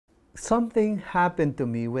Something happened to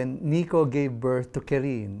me when Nico gave birth to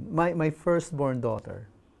Kerin, my firstborn daughter.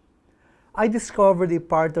 I discovered a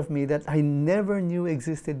part of me that I never knew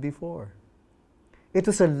existed before. It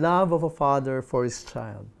was a love of a father for his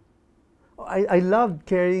child. I loved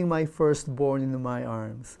carrying my firstborn in my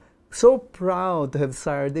arms, so proud to have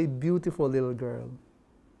sired a beautiful little girl.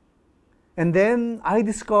 And then I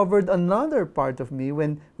discovered another part of me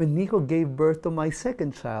when Nico gave birth to my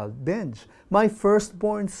second child, Benj, my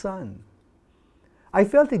firstborn son. I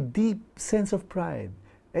felt a deep sense of pride,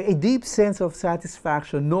 a deep sense of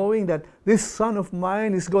satisfaction, knowing that this son of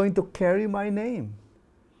mine is going to carry my name.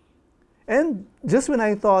 And just when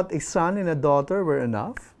I thought a son and a daughter were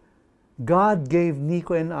enough, God gave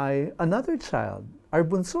Nico and I another child, our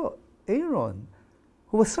bunso, Aaron,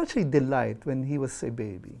 who was such a delight when he was a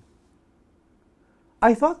baby.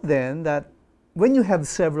 I thought then that when you have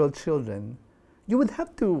several children, you would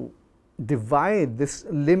have to divide this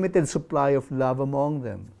limited supply of love among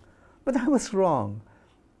them. But I was wrong.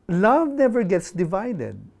 Love never gets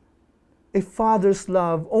divided. A father's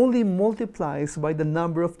love only multiplies by the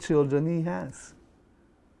number of children he has.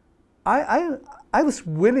 I was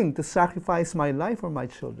willing to sacrifice my life for my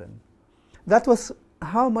children. That was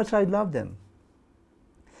how much I loved them.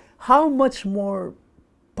 How much more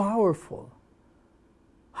powerful,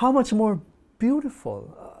 how much more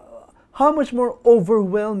beautiful, how much more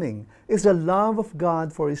overwhelming is the love of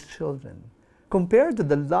God for His children compared to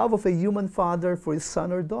the love of a human father for his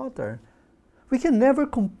son or daughter. We can never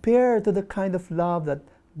compare to the kind of love that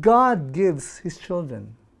God gives His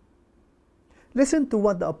children. Listen to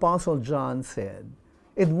what the Apostle John said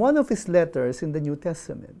in one of his letters in the New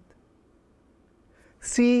Testament.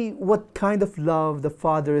 See what kind of love the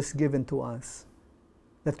Father has given to us,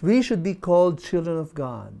 that we should be called children of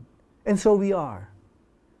God. And so we are.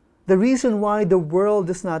 The reason why the world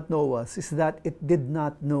does not know us is that it did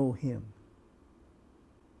not know Him.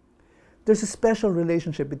 There's a special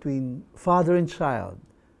relationship between father and child,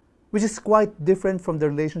 which is quite different from the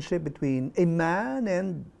relationship between a man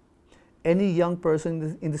and any young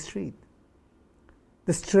person in the street.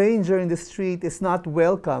 The stranger in the street is not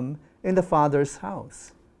welcome in the father's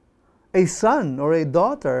house. A son or a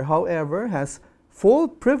daughter, however, has full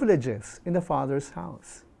privileges in the father's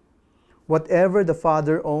house. Whatever the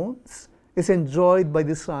father owns is enjoyed by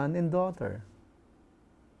the son and daughter.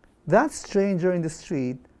 That stranger in the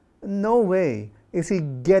street, no way is he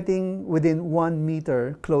getting within 1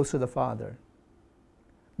 meter close to the father.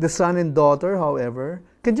 The son and daughter, however,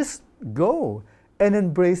 can just go and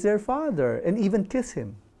embrace their father and even kiss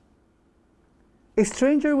him. A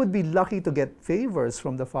stranger would be lucky to get favors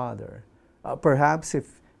from the father. Perhaps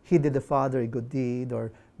if he did the father a good deed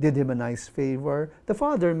or did him a nice favor, the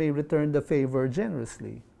father may return the favor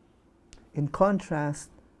generously. In contrast,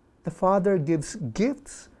 the father gives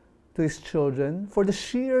gifts to his children for the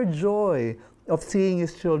sheer joy of seeing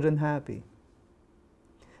his children happy.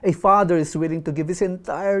 A father is willing to give his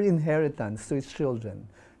entire inheritance to his children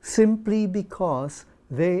simply because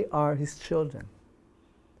they are his children.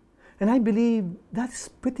 And I believe that's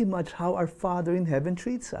pretty much how our Father in heaven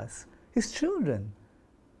treats us, His children.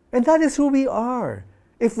 And that is who we are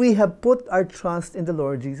if we have put our trust in the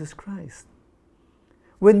Lord Jesus Christ.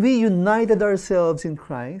 When we united ourselves in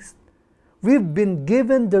Christ, we've been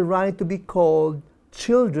given the right to be called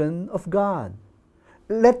children of God.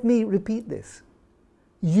 Let me repeat this.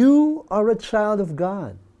 You are a child of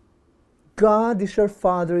God. God is your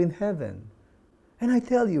Father in heaven. And I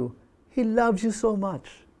tell you, He loves you so much.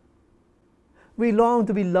 We long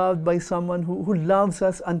to be loved by someone who loves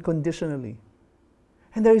us unconditionally.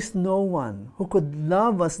 And there is no one who could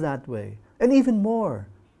love us that way, and even more,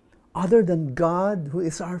 other than God who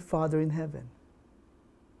is our Father in heaven.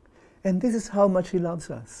 And this is how much He loves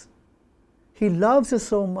us. He loves us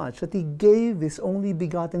so much that He gave His only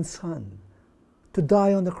begotten Son to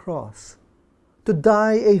die on the cross, to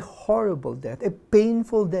die a horrible death, a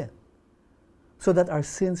painful death, so that our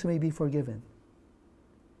sins may be forgiven.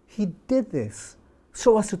 He did this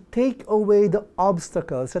so as to take away the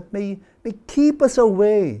obstacles that may keep us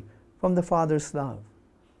away from the Father's love.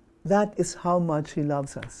 That is how much He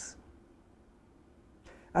loves us.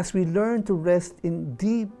 As we learn to rest in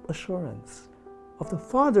deep assurance of the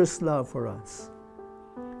Father's love for us,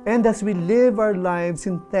 and as we live our lives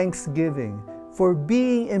in thanksgiving for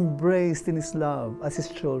being embraced in His love as His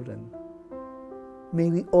children, may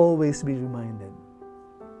we always be reminded,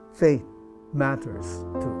 faith matters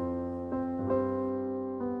too.